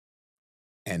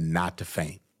and not to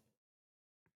faint.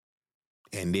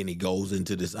 And then he goes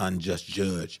into this unjust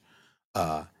judge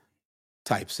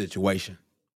type situation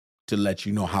to let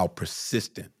you know how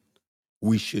persistent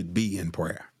we should be in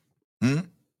prayer.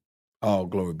 Oh,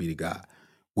 glory be to God.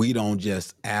 We don't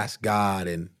just ask God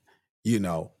and,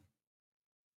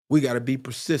 we got to be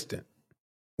persistent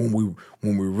when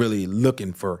we're really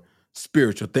looking for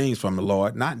spiritual things from the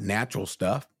Lord, not natural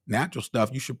stuff. Natural stuff,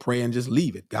 you should pray and just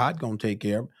leave it. God's going to take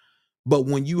care of it. But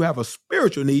when you have a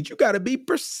spiritual need, you got to be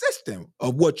persistent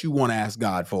of what you want to ask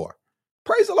God for.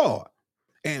 Praise the Lord.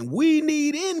 And we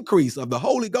need increase of the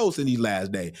Holy Ghost in these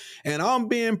last days. And I'm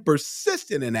being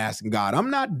persistent in asking God.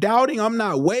 I'm not doubting. I'm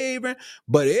not wavering.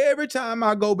 But every time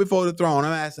I go before the throne,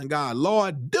 I'm asking God,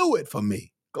 Lord, do it for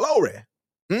me. Glory.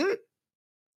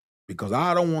 Because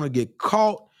I don't want to get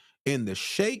caught in the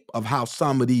shape of how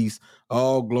some of these,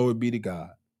 oh, glory be to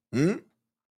God.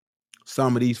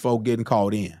 Some of these folk getting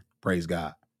caught in. Praise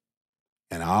God.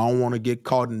 And I don't want to get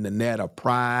caught in the net of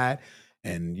pride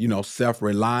and,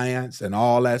 self-reliance and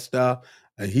all that stuff.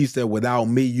 And he said, without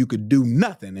me, you could do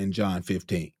nothing in John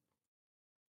 15.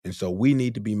 And so we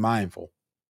need to be mindful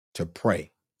to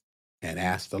pray and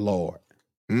ask the Lord.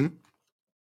 And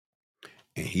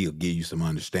he'll give you some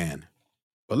understanding.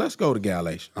 But let's go to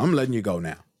Galatians. I'm letting you go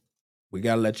now. We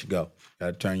got to let you go.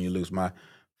 Got to turn you loose. My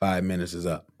 5 minutes is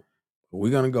up. But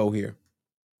we're going to go here.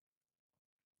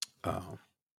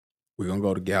 We're going to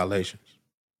go to Galatians.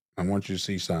 I want you to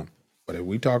see something. But if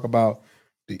we talk about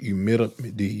the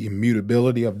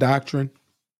immutability of doctrine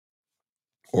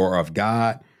or of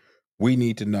God, we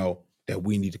need to know that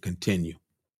we need to continue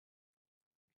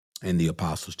in the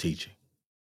apostles' teaching.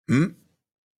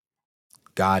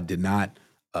 God did not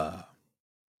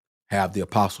have the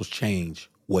apostles change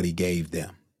what he gave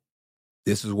them.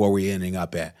 This is where we're ending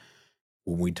up at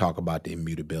when we talk about the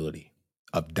immutability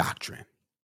of doctrine.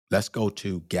 Let's go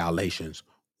to Galatians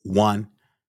 1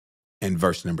 and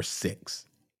verse number 6.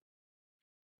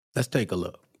 Let's take a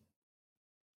look.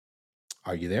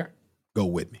 Are you there? Go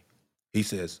with me. He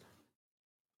says,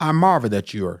 I marvel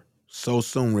that you are so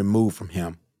soon removed from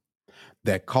him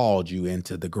that called you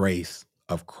into the grace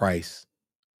of Christ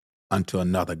unto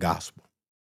another gospel,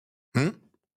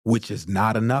 which is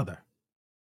not another.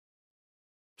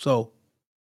 So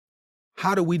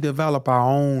how do we develop our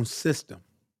own system?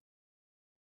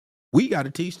 We got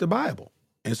to teach the Bible.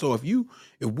 And so if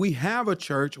we have a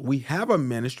church, we have a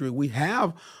ministry, we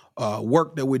have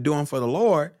work that we're doing for the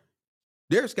Lord,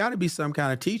 there's got to be some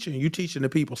kind of teaching. You teaching the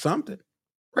people something.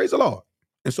 Praise the Lord.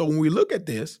 And so when we look at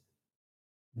this,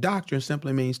 doctrine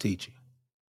simply means teaching.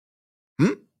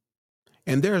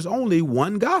 And there's only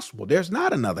one gospel. There's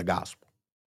not another gospel.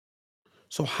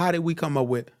 So how did we come up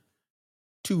with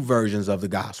 2 versions of the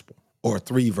gospel or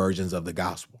 3 versions of the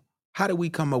gospel? How did we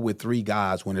come up with 3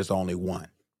 gods when there's only one?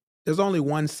 There's only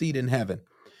one seat in heaven,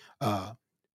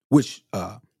 which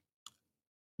the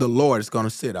Lord is going to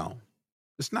sit on.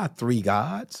 It's not 3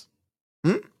 gods.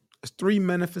 It's 3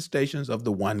 manifestations of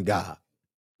the one God.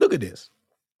 Look at this.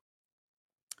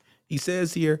 He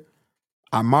says here,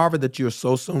 I marvel that you are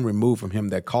so soon removed from him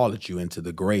that calleth you into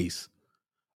the grace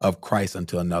of Christ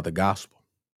unto another gospel,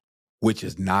 which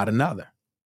is not another.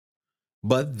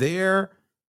 But there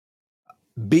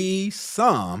be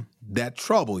some that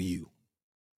trouble you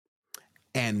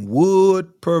and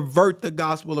would pervert the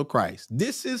gospel of Christ.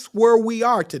 This is where we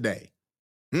are today.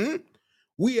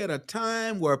 We at a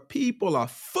time where people are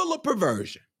full of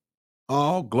perversion.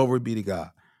 Oh, glory be to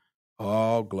God.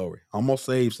 Oh, glory. I'm going to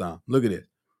save some. Look at this.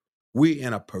 We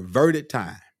in a perverted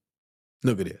time.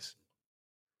 Look at this.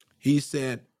 He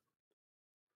said,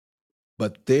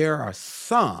 but there are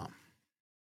some.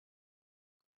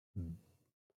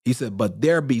 He said, but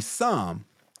there be some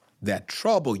that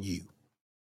trouble you.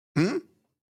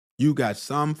 You got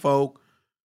some folk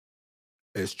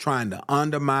that's trying to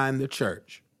undermine the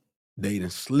church. They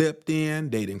done slipped in,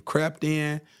 they done crept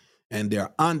in, and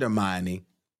they're undermining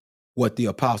what the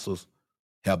apostles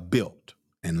have built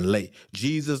and laid.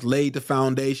 Jesus laid the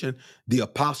foundation, the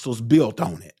apostles built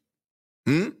on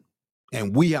it.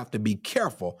 And we have to be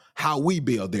careful how we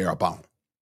build thereupon.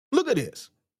 Look at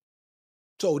this.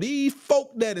 So these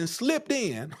folk that done slipped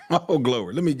in, oh,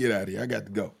 glory, let me get out of here. I got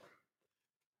to go.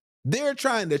 They're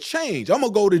trying to change. I'm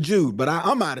going to go to Jude, but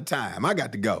I'm out of time. I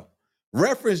got to go.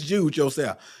 Reference Jude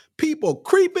yourself. People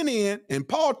creeping in, and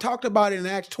Paul talked about it in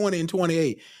Acts 20 and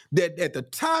 28, that at the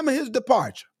time of his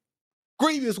departure,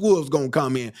 grievous wolves going to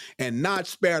come in and not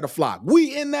spare the flock.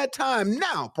 We in that time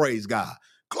now, praise God.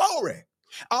 Glory.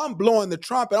 I'm blowing the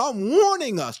trumpet. I'm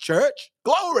warning us, church.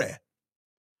 Glory.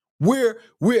 We're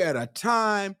at a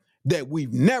time that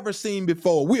we've never seen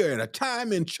before. We're at a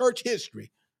time in church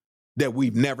history that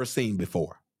we've never seen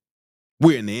before.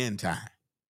 We're in the end time.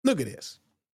 Look at this.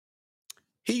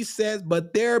 He says,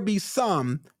 but there be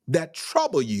some that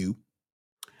trouble you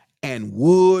and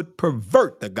would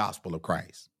pervert the gospel of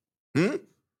Christ.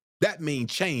 That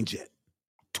means change it,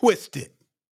 twist it,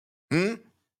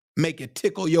 make it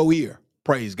tickle your ear,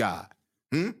 praise God.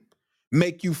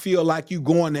 Make you feel like you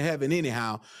going to heaven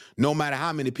anyhow, no matter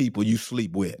how many people you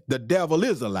sleep with. The devil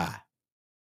is a lie.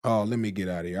 Oh, let me get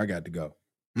out of here. I got to go.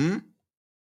 I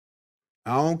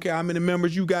don't care how many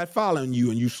members you got following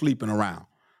you and you sleeping around.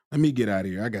 Let me get out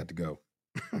of here. I got to go.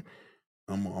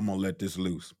 I'm going to let this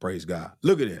loose. Praise God.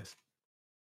 Look at this.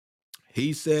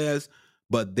 He says,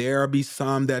 but there be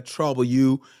some that trouble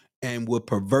you and will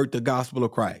pervert the gospel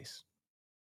of Christ.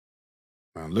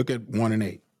 Now look at 1 and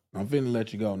 8. I'm finna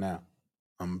let you go now.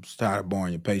 I'm tired of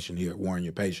boring your patient here, warning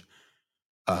your patient.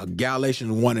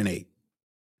 Galatians 1 and 8.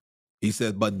 He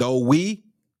says, but though we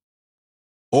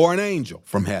or an angel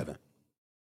from heaven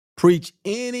preach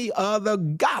any other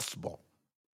gospel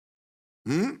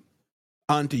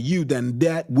unto you than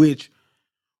that which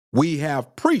we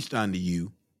have preached unto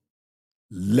you,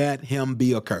 let him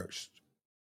be accursed.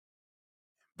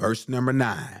 Verse number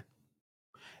 9.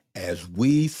 As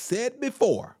we said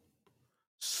before,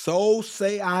 So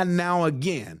say I now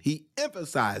again. He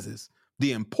emphasizes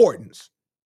the importance.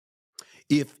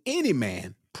 If any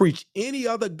man preach any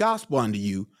other gospel unto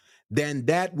you than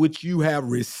that which you have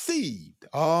received,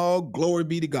 oh, glory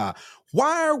be to God.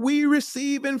 Why are we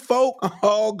receiving, folk?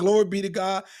 Oh, glory be to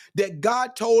God, that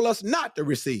God told us not to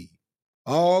receive.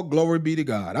 Oh, glory be to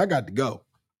God. I got to go.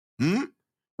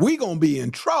 We gonna be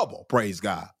in trouble, praise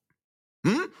God.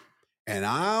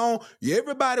 And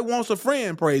everybody wants a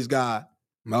friend, praise God.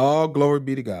 Oh, glory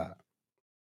be to God.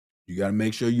 You got to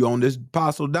make sure you're on this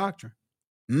apostle doctrine.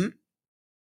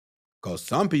 Because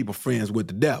some people friends with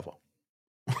the devil.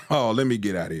 Oh, let me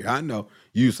get out of here. I know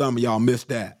some of y'all missed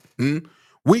that.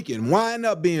 We can wind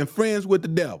up being friends with the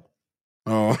devil.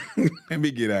 Oh, let me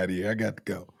get out of here. I got to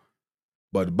go.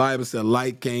 But the Bible said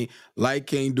light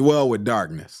can't dwell with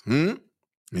darkness. And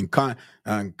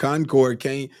Concord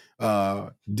can't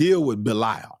deal with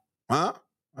Belial. Huh?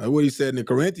 That's what he said in the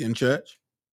Corinthian church.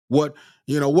 What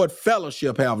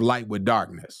fellowship have light with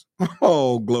darkness?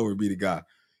 Oh, glory be to God.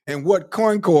 And what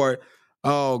concord?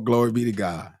 Oh, glory be to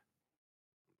God.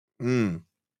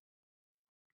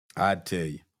 I tell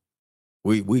you,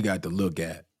 we got to look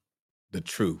at the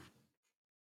truth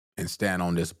and stand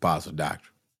on this apostle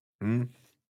doctrine.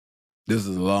 This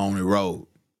is a lonely road.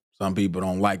 Some people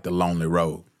don't like the lonely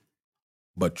road,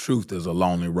 but truth is a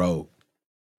lonely road.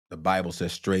 The Bible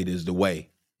says straight is the way.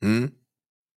 The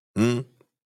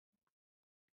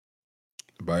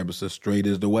Bible says straight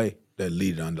is the way that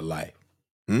leadeth unto life.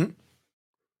 I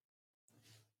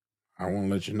want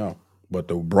to let you know. But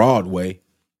the broad way,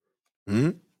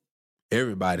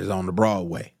 everybody's on the broad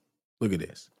way. Look at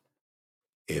this.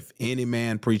 If any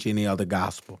man preach any other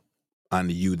gospel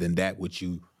unto you than that which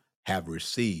you have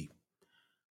received,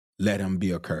 let him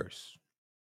be accursed.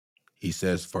 He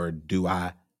says, for do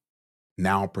I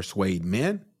now persuade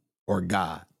men or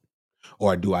God?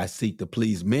 Or do I seek to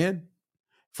please men?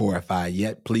 For if I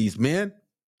yet please men,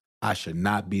 I should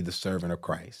not be the servant of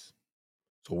Christ.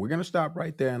 So we're going to stop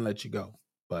right there and let you go.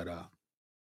 But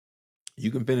you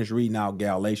can finish reading out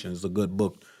Galatians. It's a good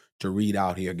book to read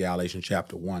out here, Galatians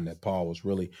chapter 1, that Paul was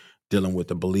really dealing with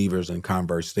the believers and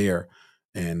converts there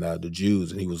and the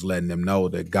Jews. And he was letting them know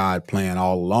that God planned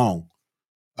all along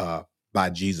by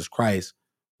Jesus Christ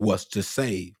was to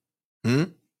save.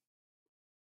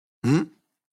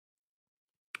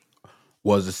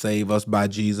 Was to save us by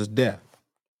Jesus' death.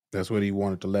 That's what he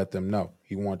wanted to let them know.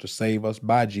 He wanted to save us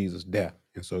by Jesus' death.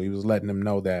 And so he was letting them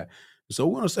know that. So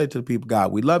we want to say to the people,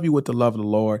 God, we love you with the love of the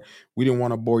Lord. We didn't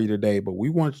want to bore you today, but we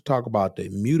wanted to talk about the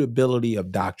immutability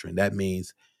of doctrine. That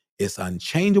means it's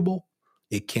unchangeable.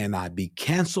 It cannot be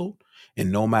canceled.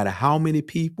 And no matter how many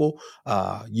people,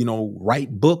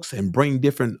 write books and bring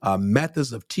different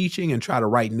methods of teaching and try to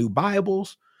write new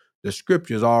Bibles, the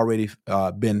scripture's already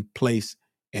been placed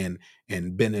and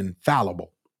been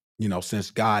infallible. Since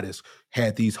God has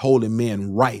had these holy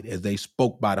men write as they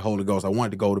spoke by the Holy Ghost. I wanted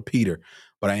to go to Peter,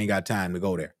 but I ain't got time to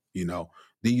go there.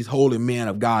 These holy men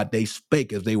of God, they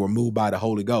spake as they were moved by the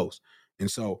Holy Ghost.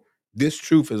 And so this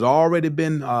truth has already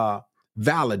been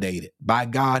validated by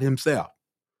God himself.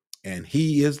 And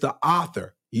he is the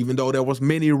author. Even though there was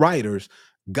many writers,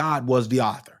 God was the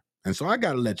author. And so I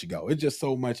got to let you go. It's just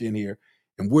so much in here.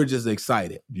 And we're just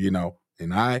excited,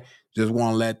 And I just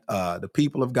want to let the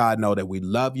people of God know that we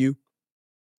love you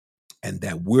and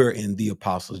that we're in the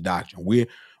apostles' doctrine.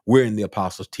 We're in the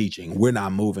apostles' teaching. We're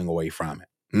not moving away from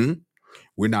it.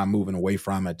 We're not moving away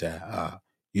from it to,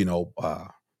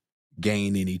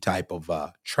 gain any type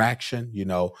of traction.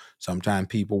 Sometimes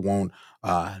people won't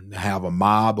have a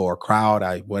mob or a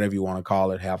crowd, whatever you want to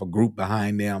call it, have a group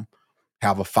behind them,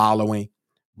 have a following.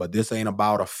 But this ain't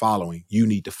about a following. You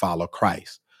need to follow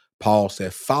Christ. Paul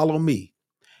said, follow me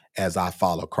as I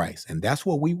follow Christ. And that's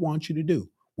what we want you to do.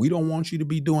 We don't want you to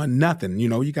be doing nothing.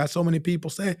 You got so many people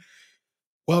say,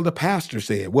 well, the pastor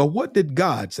said, well, what did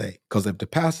God say? Because if the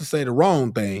pastor say the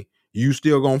wrong thing, you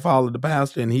still going to follow the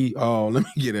pastor. And let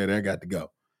me get at it. I got to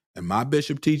go. And my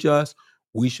bishop teach us,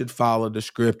 we should follow the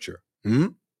scripture.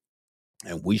 And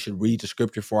we should read the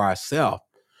scripture for ourselves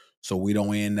so we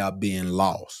don't end up being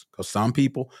lost. Because some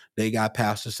people, they got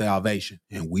pastor salvation.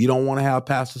 And we don't want to have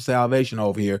pastor salvation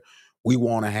over here. We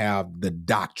want to have the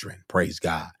doctrine, praise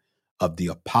God, of the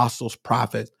apostles,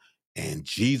 prophets, and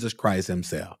Jesus Christ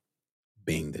himself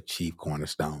being the chief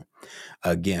cornerstone.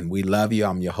 Again, we love you.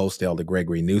 I'm your host, Elder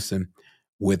Gregory Newsom,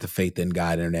 with the Faith in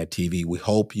God Internet TV. We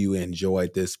hope you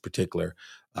enjoyed this particular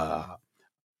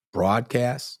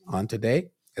broadcast on today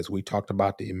as we talked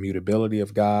about the immutability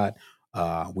of God.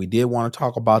 We did want to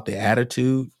talk about the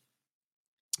attitude,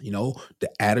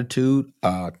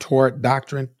 toward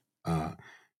doctrine.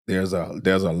 There's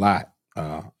a lot.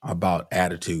 about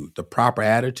attitude. The proper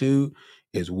attitude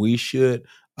is we should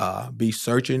be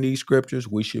searching these scriptures.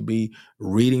 We should be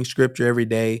reading scripture every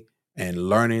day and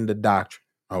learning the doctrine.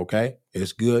 Okay,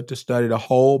 it's good to study the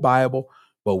whole Bible,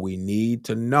 but we need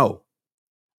to know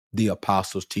the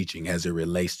apostles' teaching as it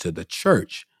relates to the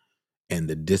church and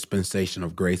the dispensation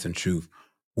of grace and truth,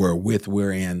 wherewith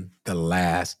we're in the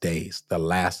last days, the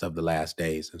last of the last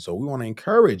days. And so we want to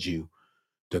encourage you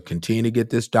to continue to get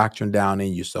this doctrine down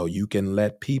in you so you can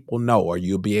let people know, or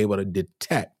you'll be able to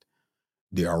detect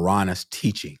the erroneous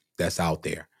teaching that's out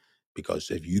there. Because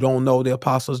if you don't know the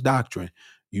apostles' doctrine,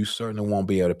 you certainly won't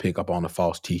be able to pick up on the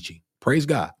false teaching. Praise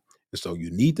God. And so you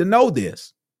need to know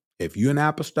this. If you're an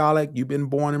apostolic, you've been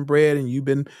born and bred, and you've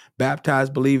been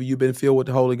baptized believer, you've been filled with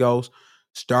the Holy Ghost,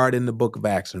 start in the book of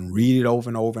Acts and read it over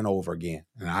and over and over again.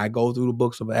 And I go through the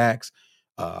books of Acts,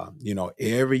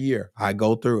 every year I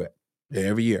go through it.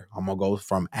 Every year I'm going to go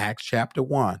from Acts chapter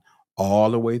 1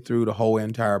 all the way through the whole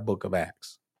entire book of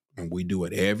Acts. And we do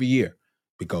it every year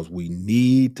because we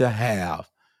need to have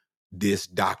this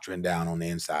doctrine down on the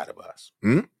inside of us.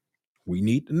 We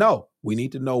need to know. We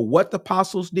need to know what the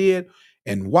apostles did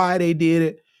and why they did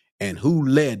it and who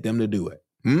led them to do it.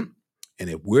 And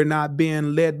if we're not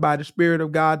being led by the Spirit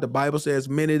of God, the Bible says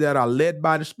many that are led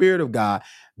by the Spirit of God,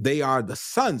 they are the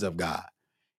sons of God.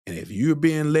 And if you're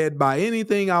being led by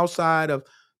anything outside of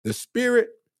the Spirit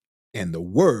and the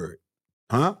Word,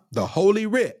 the Holy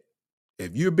Writ,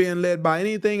 if you're being led by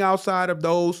anything outside of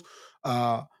those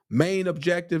main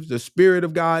objectives, the Spirit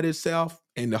of God itself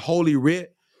and the Holy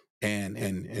Writ,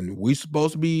 and we're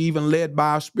supposed to be even led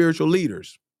by our spiritual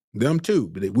leaders, them too,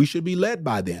 but we should be led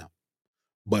by them.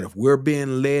 But if we're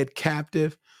being led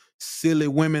captive, silly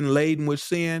women laden with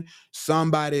sin,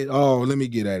 let me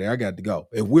get at it. I got to go.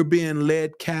 If we're being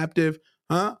led captive,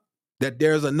 that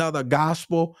there's another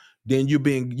gospel, then you're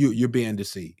being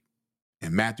deceived.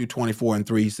 And Matthew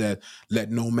 24:3 says, let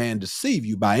no man deceive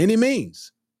you by any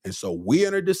means. And so we're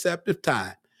in a deceptive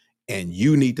time, and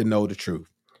you need to know the truth.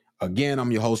 Again,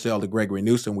 I'm your host, Elder Gregory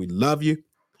Newsom. We love you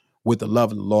with the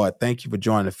love of the Lord. Thank you for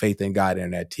joining the Faith in God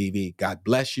Internet TV. God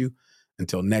bless you.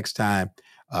 Until next time,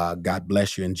 God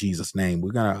bless you in Jesus' name.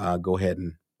 We're going to go ahead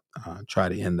and try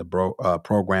to end the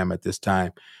program at this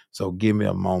time. So give me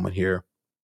a moment here.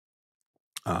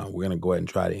 We're going to go ahead and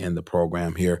try to end the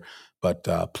program here.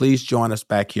 But please join us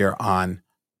back here on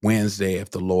Wednesday,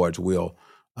 if the Lord's will.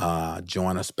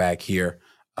 Join us back here.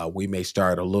 We may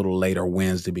start a little later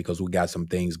Wednesday because we got some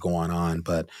things going on,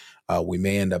 but we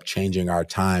may end up changing our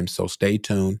time. So stay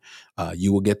tuned.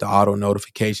 You will get the auto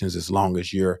notifications as long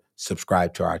as you're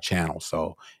subscribed to our channel.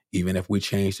 So even if we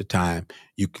change the time,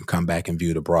 you can come back and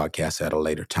view the broadcast at a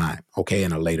later time, okay,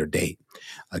 in a later date.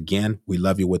 Again, we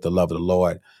love you with the love of the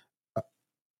Lord.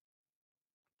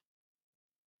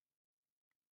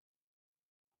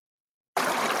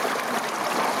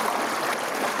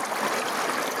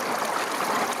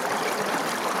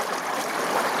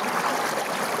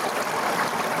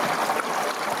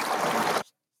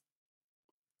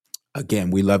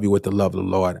 Again, we love you with the love of the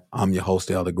Lord. I'm your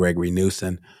host, Elder Gregory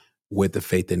Newsom, with the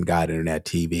Faith in God Internet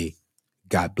TV.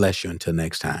 God bless you until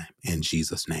next time, in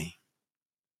Jesus' name.